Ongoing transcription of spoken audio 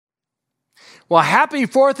Well, happy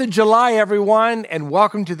 4th of July, everyone, and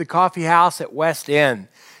welcome to the Coffee House at West End.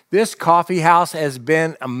 This coffee house has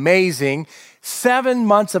been amazing. 7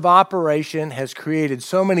 months of operation has created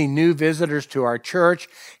so many new visitors to our church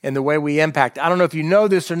and the way we impact. I don't know if you know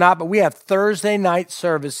this or not, but we have Thursday night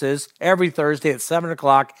services every Thursday at 7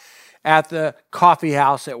 o'clock at the Coffee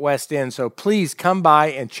House at West End. So please come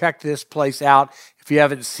by and check this place out if you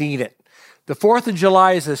haven't seen it. The 4th of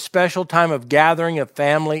July is a special time of gathering of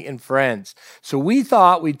family and friends. So we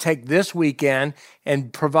thought we'd take this weekend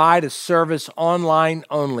and provide a service online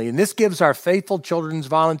only. And this gives our faithful children's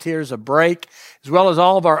volunteers a break, as well as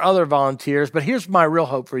all of our other volunteers. But here's my real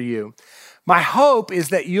hope for you. My hope is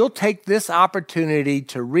that you'll take this opportunity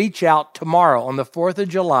to reach out tomorrow on the 4th of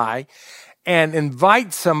July and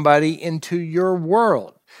invite somebody into your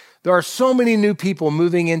world. There are so many new people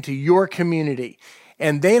moving into your community,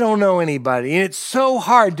 and they don't know anybody. And it's so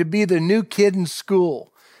hard to be the new kid in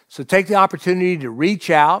school. So take the opportunity to reach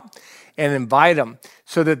out and invite them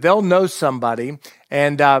so that they'll know somebody,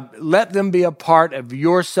 and let them be a part of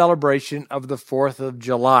your celebration of the 4th of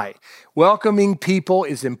July. Welcoming people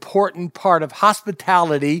is an important part of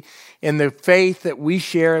hospitality in the faith that we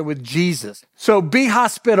share with Jesus. So be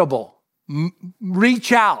hospitable.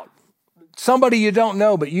 Reach out. Somebody you don't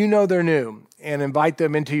know, but you know they're new, and invite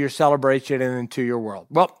them into your celebration and into your world.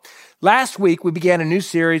 Well, last week we began a new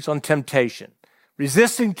series on temptation.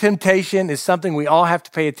 Resisting temptation is something we all have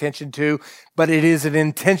to pay attention to, but it is an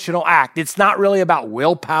intentional act. It's not really about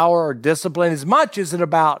willpower or discipline as much as it's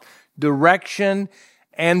about direction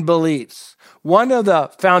and beliefs. One of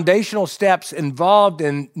the foundational steps involved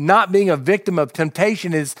in not being a victim of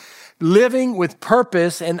temptation is living with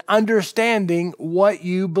purpose and understanding what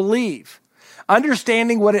you believe.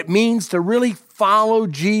 Understanding what it means to really follow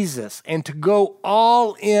Jesus and to go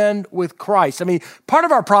all in with Christ. I mean, part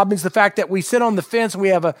of our problem is the fact that we sit on the fence and we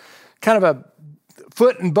have a kind of a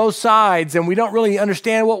foot in both sides and we don't really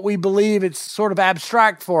understand what we believe. It's sort of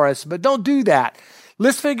abstract for us, but don't do that.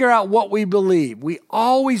 Let's figure out what we believe. We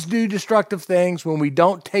always do destructive things when we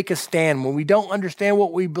don't take a stand, when we don't understand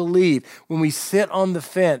what we believe, when we sit on the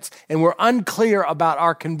fence and we're unclear about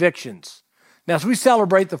our convictions. Now, as we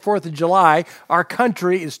celebrate the 4th of July, our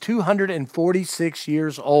country is 246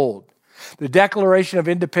 years old. The Declaration of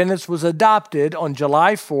Independence was adopted on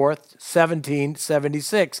July 4th,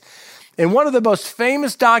 1776. And one of the most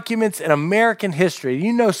famous documents in American history,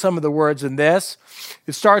 you know some of the words in this.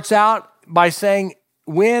 It starts out by saying,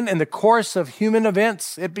 when in the course of human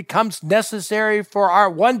events it becomes necessary for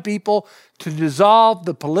our one people to dissolve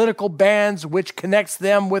the political bands which connects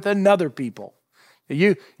them with another people.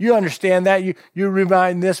 You understand that, you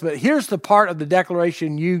remind this, but here's the part of the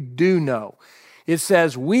Declaration you do know. It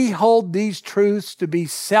says, we hold these truths to be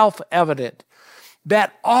self-evident,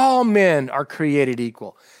 that all men are created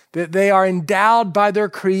equal, that they are endowed by their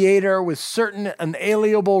Creator with certain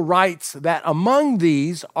unalienable rights, that among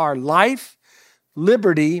these are life,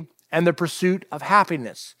 liberty, and the pursuit of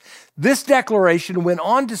happiness. This declaration went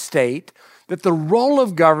on to state that the role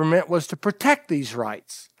of government was to protect these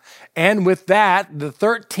rights. And with that, the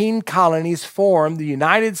 13 colonies formed the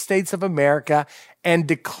United States of America and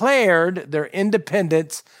declared their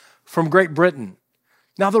independence from Great Britain.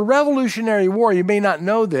 Now, the Revolutionary War, you may not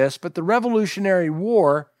know this, but the Revolutionary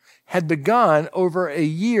War had begun over a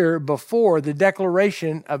year before the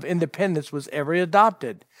Declaration of Independence was ever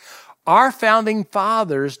adopted. Our founding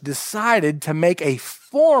fathers decided to make a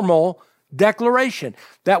formal declaration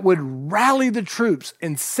that would rally the troops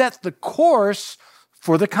and set the course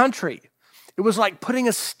for the country. It was like putting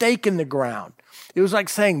a stake in the ground. It was like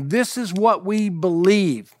saying, this is what we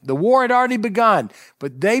believe. The war had already begun,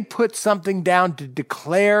 but they put something down to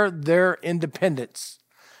declare their independence.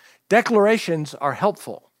 Declarations are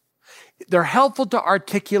helpful. They're helpful to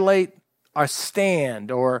articulate a stand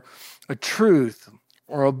or a truth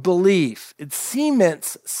or a belief. It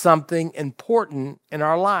cements something important in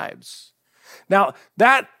our lives. Now,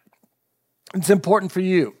 that is important for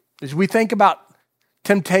you. As we think about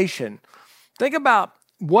temptation, think about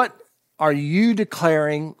what are you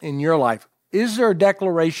declaring in your life? Is there a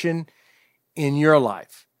declaration in your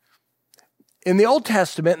life? In the Old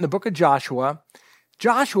Testament, in the book of Joshua,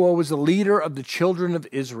 Joshua was the leader of the children of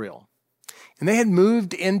Israel, and they had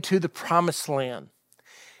moved into the promised land.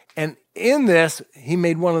 And in this, he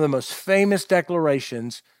made one of the most famous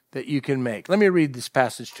declarations that you can make. Let me read this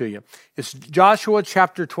passage to you. It's Joshua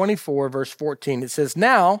chapter 24, verse 14. It says,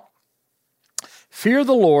 now, fear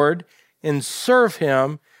the Lord and serve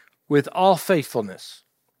him with all faithfulness.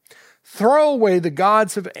 Throw away the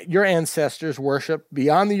gods of your ancestors' worship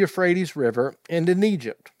beyond the Euphrates River and in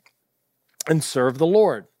Egypt, and serve the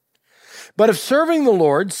Lord. But if serving the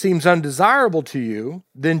Lord seems undesirable to you,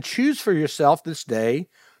 then choose for yourself this day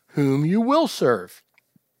whom you will serve,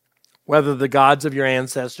 whether the gods of your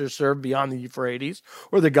ancestors served beyond the Euphrates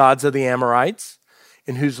or the gods of the Amorites,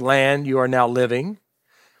 in whose land you are now living.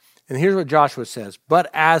 And here's what Joshua says, but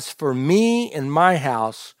as for me and my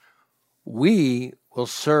house, we will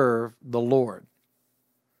serve the Lord.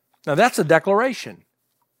 Now that's a declaration.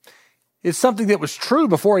 It's something that was true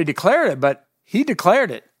before he declared it, but he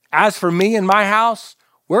declared it. As for me and my house,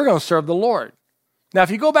 we're going to serve the Lord. Now,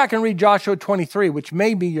 if you go back and read Joshua 23, which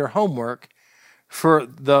may be your homework for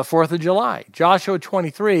the 4th of July, Joshua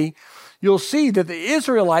 23, you'll see that the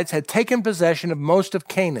Israelites had taken possession of most of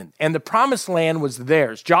Canaan, and the promised land was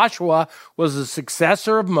theirs. Joshua was the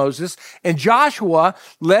successor of Moses, and Joshua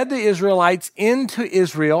led the Israelites into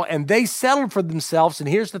Israel, and they settled for themselves, and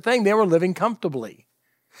here's the thing, they were living comfortably.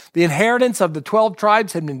 The inheritance of the 12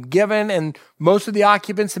 tribes had been given, and most of the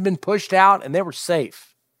occupants had been pushed out, and they were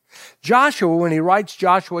safe. Joshua, when he writes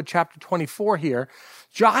Joshua chapter 24 here,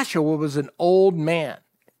 Joshua was an old man,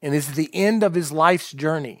 and is at the end of his life's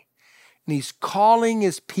journey. And he's calling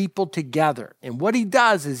his people together. And what he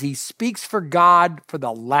does is he speaks for God for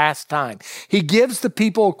the last time. He gives the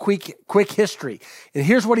people a quick history. And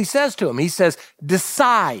here's what he says to them. He says,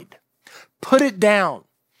 decide, put it down.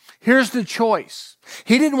 Here's the choice.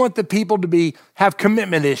 He didn't want the people to have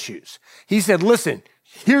commitment issues. He said, listen,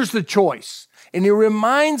 here's the choice. And he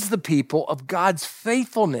reminds the people of God's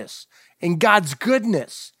faithfulness and God's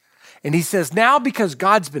goodness. And he says, now because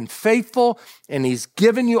God's been faithful and he's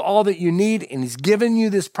given you all that you need and he's given you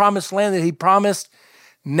this promised land that he promised,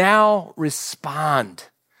 now respond.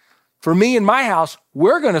 For me and my house,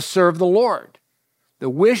 we're going to serve the Lord. The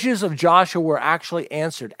wishes of Joshua were actually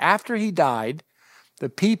answered. After he died, the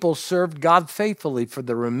people served God faithfully for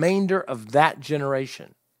the remainder of that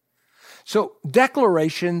generation. So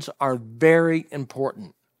declarations are very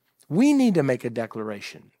important. We need to make a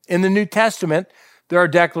declaration. In the New Testament, there are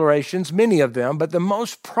declarations, many of them, but the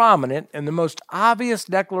most prominent and the most obvious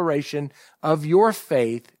declaration of your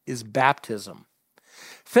faith is baptism.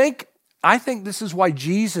 I think this is why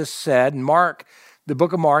Jesus said in Mark, the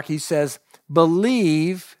book of Mark, he says,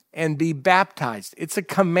 believe and be baptized. It's a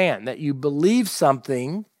command that you believe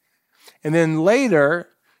something, and then later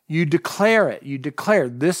you declare it. You declare,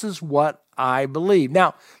 this is what I believe.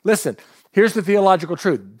 Now, listen, here's the theological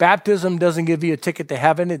truth. Baptism doesn't give you a ticket to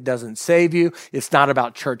heaven. It doesn't save you. It's not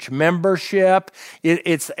about church membership.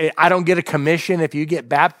 I don't get a commission if you get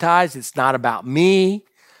baptized. It's not about me.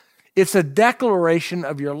 It's a declaration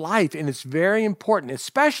of your life, and it's very important,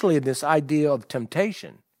 especially in this idea of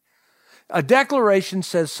temptation. A declaration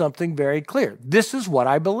says something very clear. This is what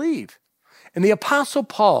I believe. And the Apostle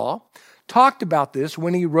Paul talked about this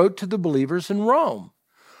when he wrote to the believers in Rome.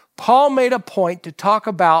 Paul made a point to talk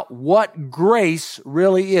about what grace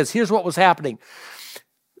really is. Here's what was happening.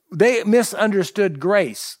 They misunderstood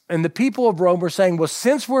grace. And the people of Rome were saying, well,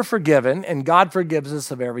 since we're forgiven and God forgives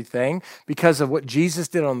us of everything because of what Jesus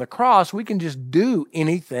did on the cross, we can just do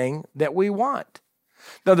anything that we want.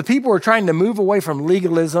 Now, the people were trying to move away from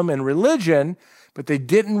legalism and religion, but they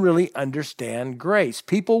didn't really understand grace.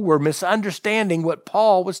 People were misunderstanding what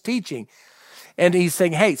Paul was teaching. And he's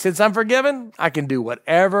saying, hey, since I'm forgiven, I can do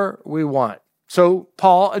whatever we want. So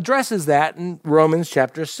Paul addresses that in Romans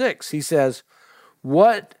chapter 6. He says,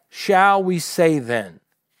 what shall we say then?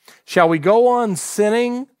 Shall we go on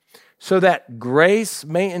sinning so that grace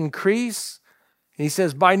may increase? And he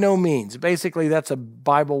says, by no means. Basically, that's a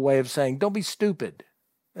Bible way of saying, don't be stupid.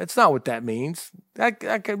 That's not what that means.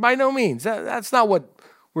 By no means. That's not what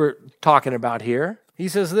we're talking about here. He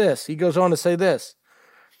says this. He goes on to say this.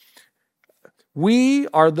 We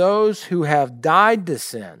are those who have died to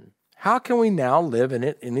sin. How can we now live in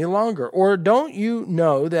it any longer? Or don't you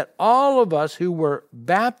know that all of us who were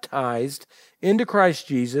baptized into Christ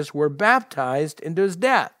Jesus were baptized into his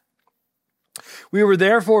death? We were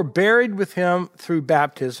therefore buried with him through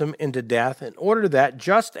baptism into death, in order that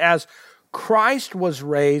just as Christ was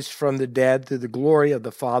raised from the dead through the glory of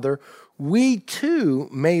the Father, we too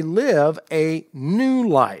may live a new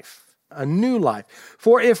life. A new life.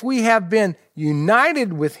 For if we have been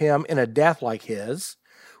united with him in a death like his,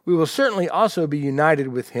 we will certainly also be united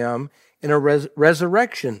with him in a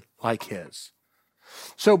resurrection like his.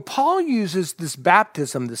 So Paul uses this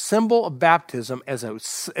baptism, the symbol of baptism, as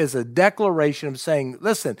a declaration of saying,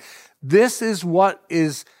 listen, this is what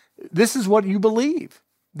you believe.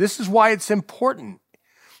 This is why it's important.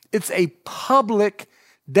 It's a public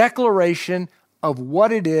declaration of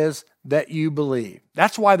what it is that you believe.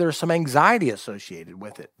 That's why there's some anxiety associated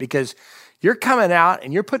with it, because you're coming out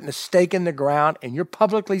and you're putting a stake in the ground and you're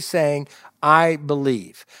publicly saying, I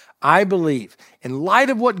believe. I believe, in light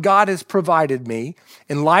of what God has provided me,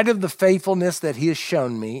 in light of the faithfulness that he has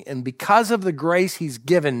shown me, and because of the grace he's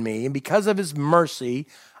given me, and because of his mercy,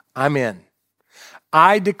 I'm in.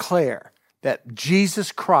 I declare that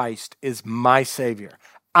Jesus Christ is my Savior.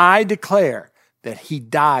 I declare that he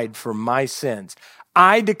died for my sins.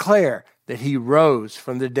 I declare that he rose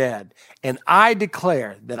from the dead. And I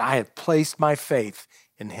declare that I have placed my faith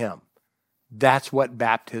in him. That's what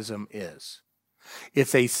baptism is.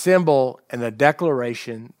 It's a symbol and a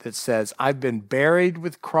declaration that says, I've been buried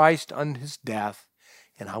with Christ on his death,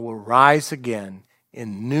 and I will rise again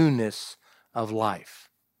in newness of life.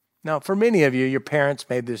 Now, for many of you, your parents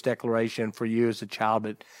made this declaration for you as a child,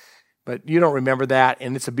 but you don't remember that,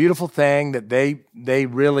 and it's a beautiful thing that they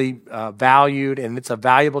really valued, and it's a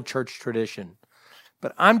valuable church tradition.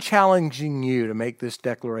 But I'm challenging you to make this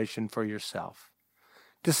declaration for yourself,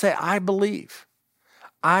 to say, I believe.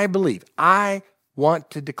 I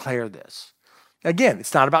want to declare this. Again,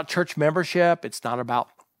 it's not about church membership. It's not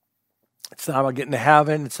about getting to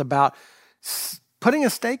heaven. It's about putting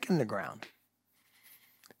a stake in the ground.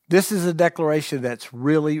 This is a declaration that's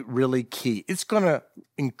really, really key. It's going to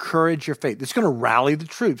encourage your faith. It's going to rally the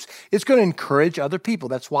troops. It's going to encourage other people.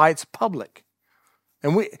 That's why it's public.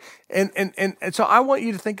 And so I want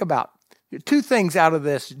you to think about two things out of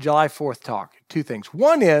this July 4th talk. Two things.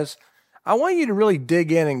 One is, I want you to really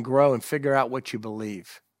dig in and grow and figure out what you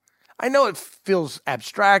believe. I know it feels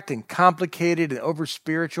abstract and complicated and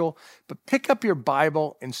over-spiritual, but pick up your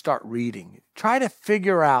Bible and start reading. Try to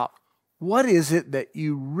figure out, what is it that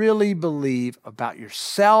you really believe about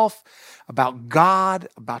yourself, about God,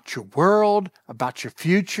 about your world, about your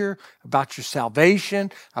future, about your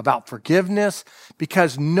salvation, about forgiveness?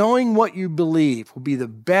 Because knowing what you believe will be the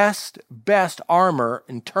best armor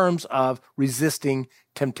in terms of resisting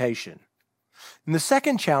temptation. And the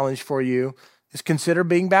second challenge for you is consider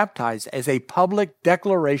being baptized as a public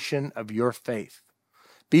declaration of your faith.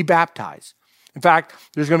 Be baptized. In fact,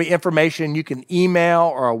 there's going to be information you can email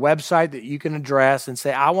or a website that you can address and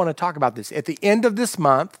say, I want to talk about this. At the end of this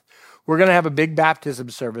month, we're going to have a big baptism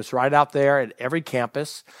service right out there at every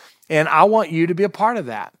campus, and I want you to be a part of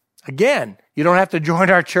that. Again, you don't have to join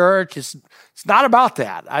our church. It's not about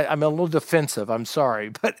that. I'm a little defensive. I'm sorry.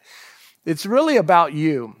 But it's really about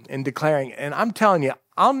you and declaring. And I'm telling you,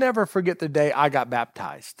 I'll never forget the day I got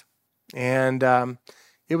baptized. And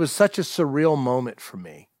it was such a surreal moment for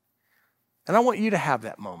me. And I want you to have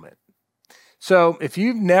that moment. So if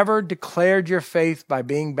you've never declared your faith by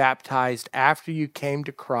being baptized after you came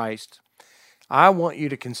to Christ, I want you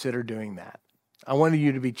to consider doing that. I want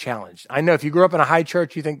you to be challenged. I know if you grew up in a high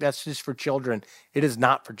church, you think that's just for children. It is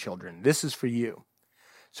not for children. This is for you.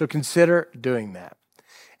 So consider doing that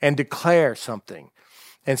and declare something.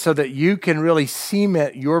 And so that you can really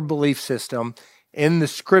cement your belief system in the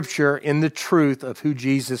scripture, in the truth of who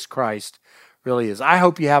Jesus Christ really is. I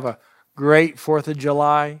hope you have a great 4th of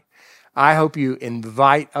July. I hope you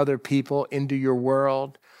invite other people into your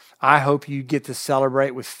world. I hope you get to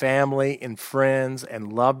celebrate with family and friends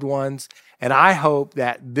and loved ones. And I hope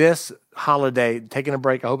that this holiday, taking a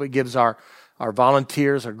break, I hope it gives our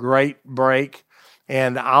volunteers a great break.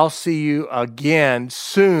 And I'll see you again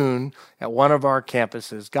soon at one of our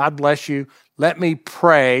campuses. God bless you. Let me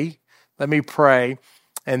pray,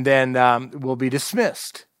 and then we'll be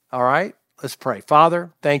dismissed. All right? Let's pray.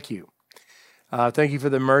 Father, thank you. Thank you for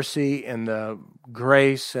the mercy and the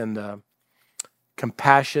grace and the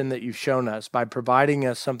compassion that you've shown us by providing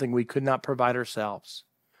us something we could not provide ourselves,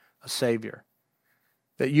 a Savior.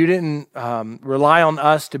 That you didn't rely on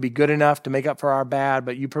us to be good enough to make up for our bad,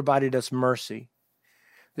 but you provided us mercy.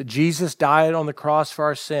 That Jesus died on the cross for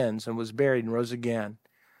our sins and was buried and rose again.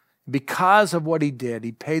 Because of what he did,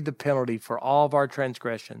 he paid the penalty for all of our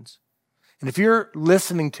transgressions. And if you're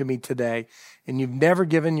listening to me today and you've never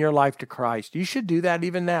given your life to Christ, you should do that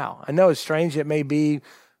even now. I know it's strange it may be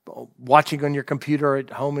watching on your computer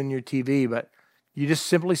at home in your TV, but you just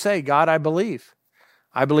simply say, God, I believe.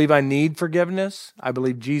 I believe I need forgiveness. I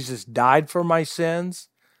believe Jesus died for my sins,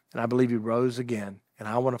 and I believe he rose again, and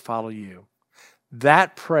I want to follow you.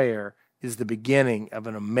 That prayer is the beginning of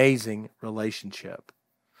an amazing relationship.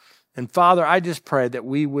 And Father, I just pray that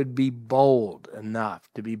we would be bold enough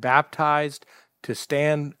to be baptized, to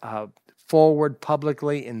stand forward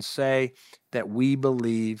publicly and say that we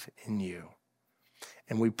believe in you.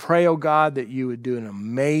 And we pray, oh God, that you would do an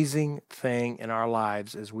amazing thing in our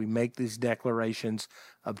lives as we make these declarations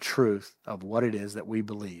of truth of what it is that we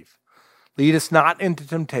believe. Lead us not into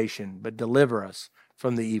temptation, but deliver us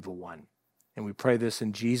from the evil one. And we pray this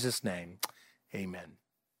in Jesus' name. Amen.